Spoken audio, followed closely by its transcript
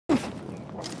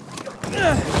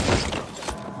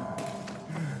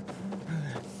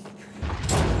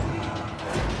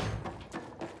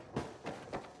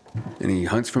Any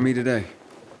hunts for me today?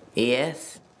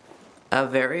 Yes. A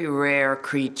very rare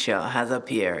creature has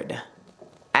appeared.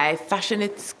 I fashion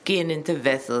its skin into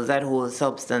vessels that hold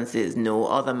substances no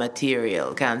other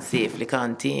material can safely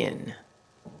contain.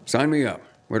 Sign me up.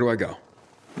 Where do I go?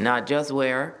 Not just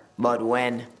where, but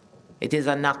when. It is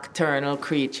a nocturnal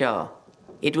creature.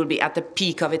 It will be at the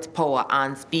peak of its power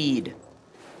and speed.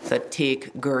 So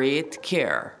take great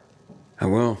care. I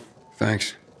will.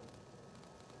 Thanks.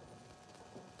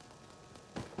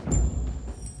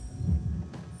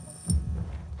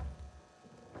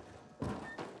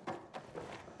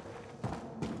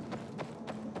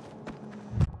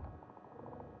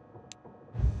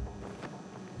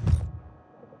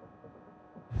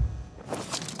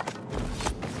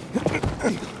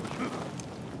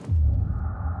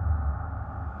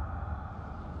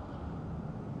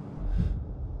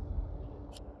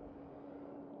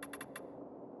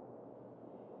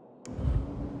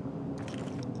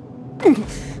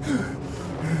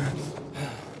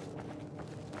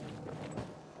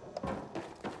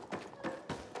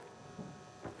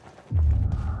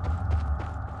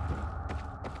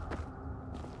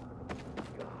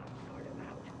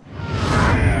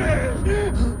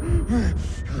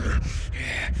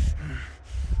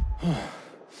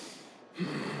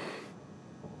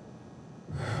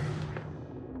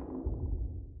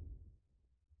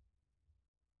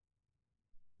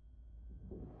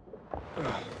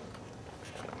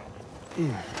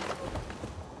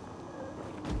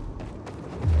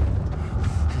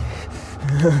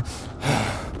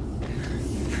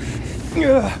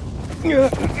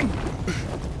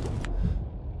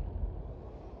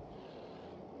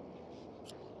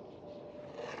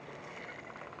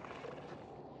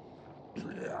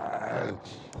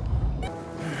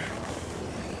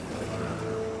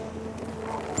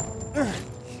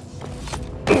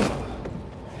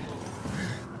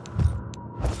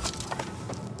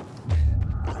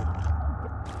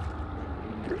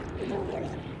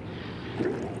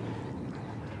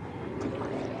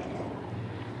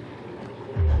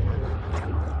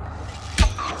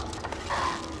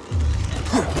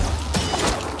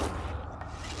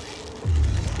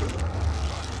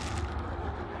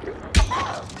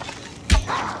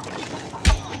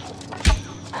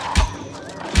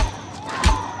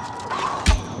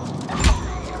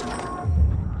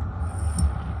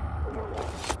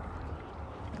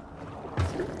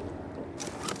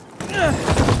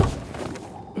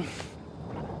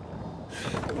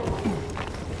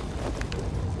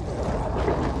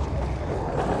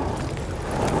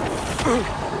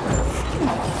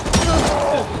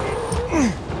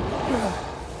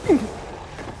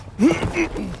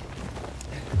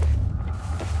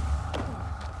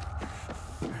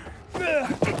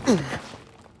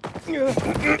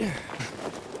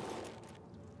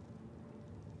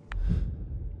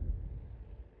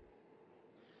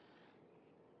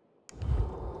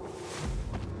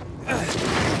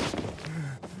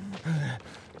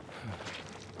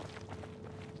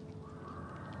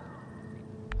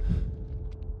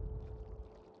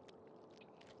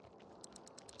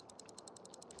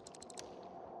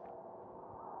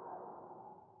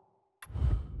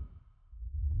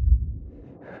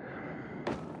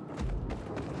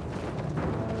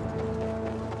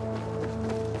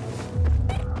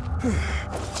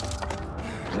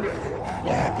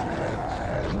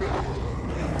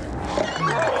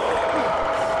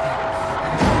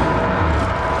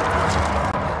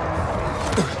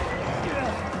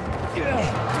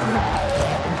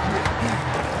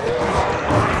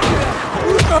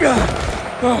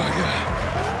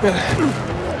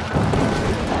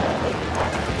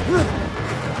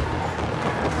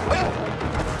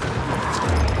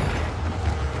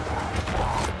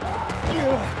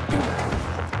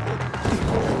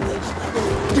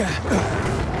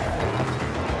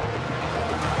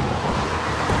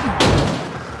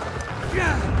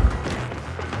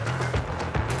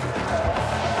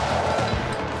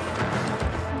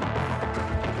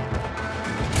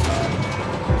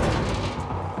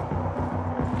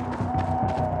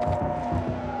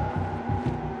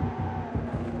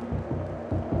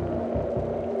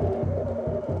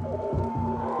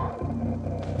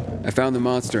 I found the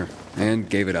monster and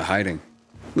gave it a hiding.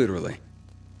 Literally.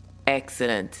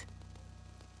 Excellent.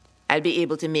 I'll be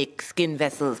able to make skin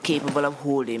vessels capable of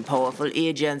holding powerful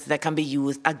agents that can be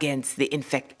used against the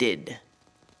infected.